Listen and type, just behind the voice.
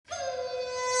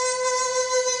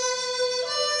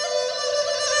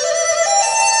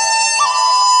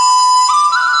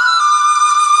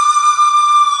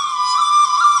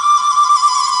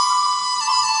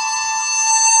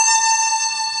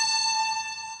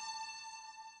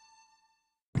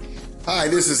Hi,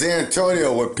 this is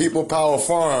Antonio with People Power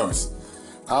Farms.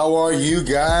 How are you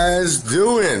guys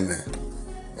doing?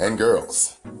 And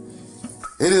girls.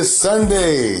 It is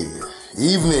Sunday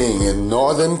evening in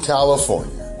Northern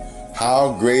California.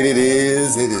 How great it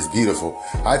is. It is beautiful.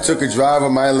 I took a drive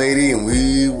with my lady and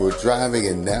we were driving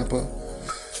in Napa,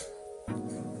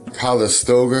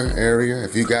 Calistoga area.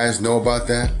 If you guys know about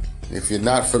that. If you're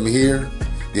not from here,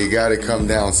 you got to come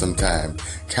down sometime.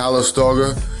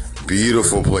 Calistoga,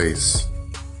 beautiful place.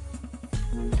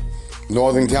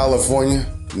 Northern California,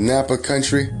 Napa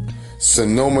Country,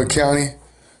 Sonoma County,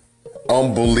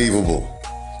 unbelievable.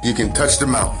 You can touch the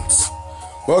mountains.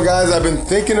 Well, guys, I've been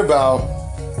thinking about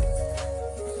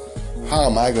how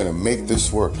am I going to make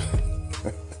this work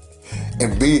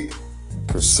and be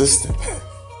persistent,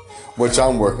 which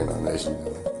I'm working on, as you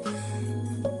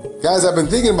know. Guys, I've been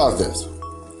thinking about this.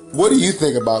 What do you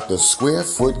think about the square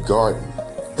foot garden?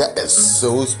 That is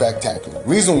so spectacular.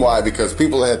 Reason why, because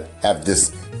people that have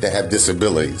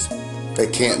disabilities, they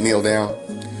can't kneel down,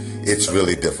 it's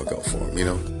really difficult for them, you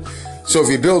know? So if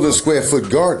you build a square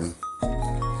foot garden,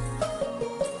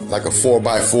 like a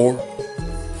 4x4,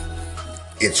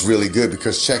 it's really good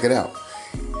because check it out.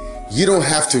 You don't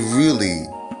have to really,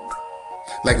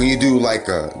 like when you do like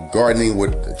gardening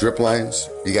with drip lines,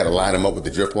 you got to line them up with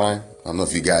the drip line. I don't know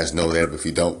if you guys know that, but if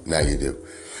you don't, now you do.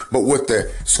 But with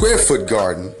the square foot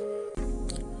garden,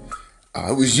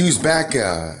 it was used back,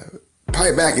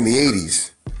 probably back in the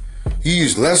 80s. You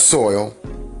use less soil,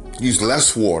 use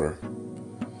less water,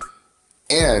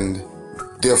 and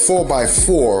they're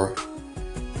 4x4,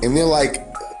 and they're like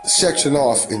sectioned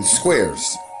off in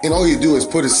squares. And all you do is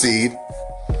put a seed,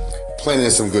 plant it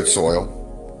in some good soil,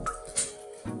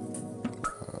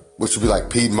 which would be like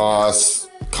peat moss,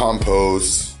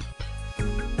 compost,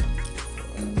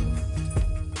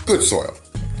 good soil.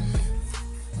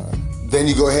 Then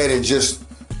you go ahead and just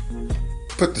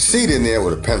put the seed in there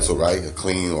with a pencil, right? A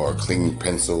clean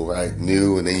pencil, right?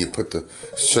 New, and then you put the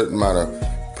certain amount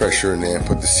of pressure in there and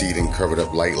put the seed in, cover it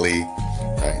up lightly.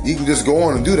 Right? You can just go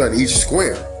on and do that on each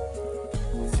square.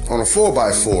 On a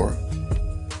 4x4,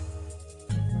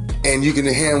 and you can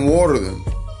hand water them,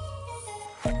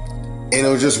 and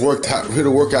it'll just work out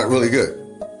really good.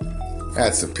 I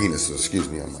had some peanuts, so excuse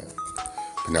me on my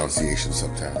pronunciation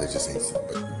sometimes. They just ain't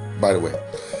something. But by the way,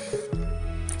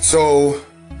 so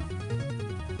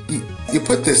you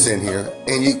put this in here,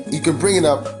 and you can bring it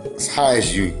up as high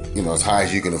as you can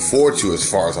afford to, as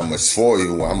far as how much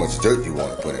soil how much dirt you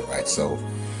want to put in, right? So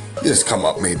you just come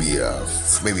up maybe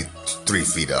 3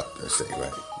 feet up, let's say,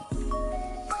 right?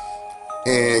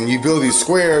 And you build these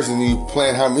squares, and you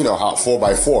plant how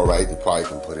 4x4, right? You probably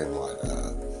can put in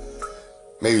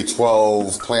maybe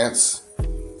 12 plants,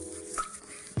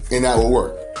 and that will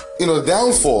work.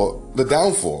 The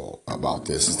downfall about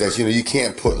this is that you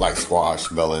can't put like squash,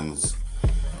 melons,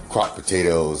 crop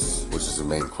potatoes, which is the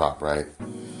main crop, right?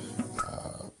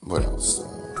 What else?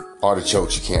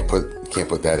 Artichokes, you can't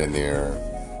put that in there.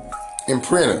 And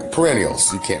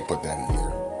perennials, you can't put that in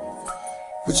there.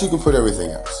 But you can put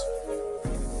everything else.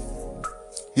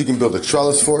 You can build a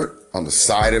trellis for it on the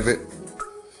side of it.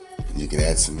 You can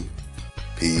add some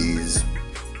peas.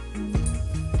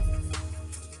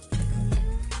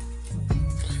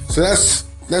 So that's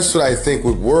what I think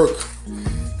would work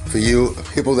for you,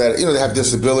 people that that have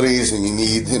disabilities, and you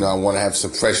need, I want to have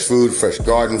some fresh food, fresh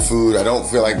garden food. I don't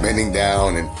feel like bending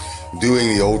down and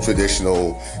doing the old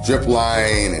traditional drip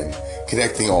line and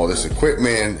connecting all this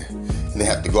equipment, and they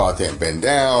have to go out there and bend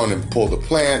down and pull the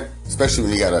plant, especially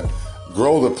when you got to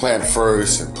grow the plant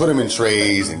first and put them in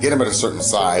trays and get them at a certain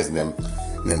size, and then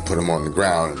put them on the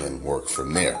ground and then work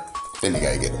from there. Then you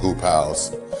got to get a hoop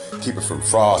house, keep it from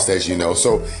frost, as you know.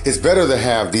 So it's better to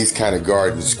have these kind of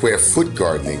gardens, square foot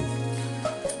gardening.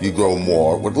 You grow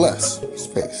more with less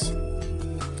space.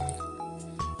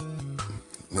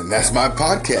 And that's my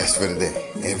podcast for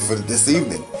today and for this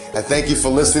evening. And thank you for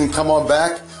listening. Come on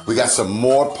back. We got some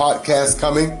more podcasts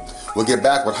coming. We'll get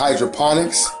back with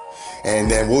hydroponics, and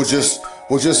then we'll just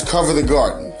cover the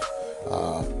garden.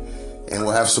 And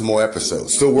we'll have some more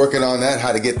episodes. Still working on that,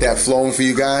 how to get that flowing for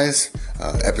you guys.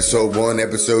 Episode 1,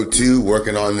 episode 2,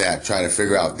 working on that, trying to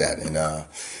figure out that. And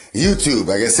YouTube,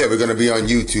 like I said, we're going to be on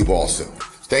YouTube also.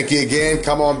 Thank you again.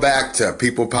 Come on back to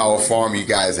People Power Farm. You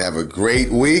guys have a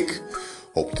great week.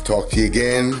 Hope to talk to you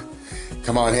again.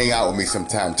 Come on, hang out with me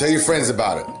sometime. Tell your friends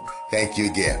about it. Thank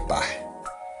you again. Bye.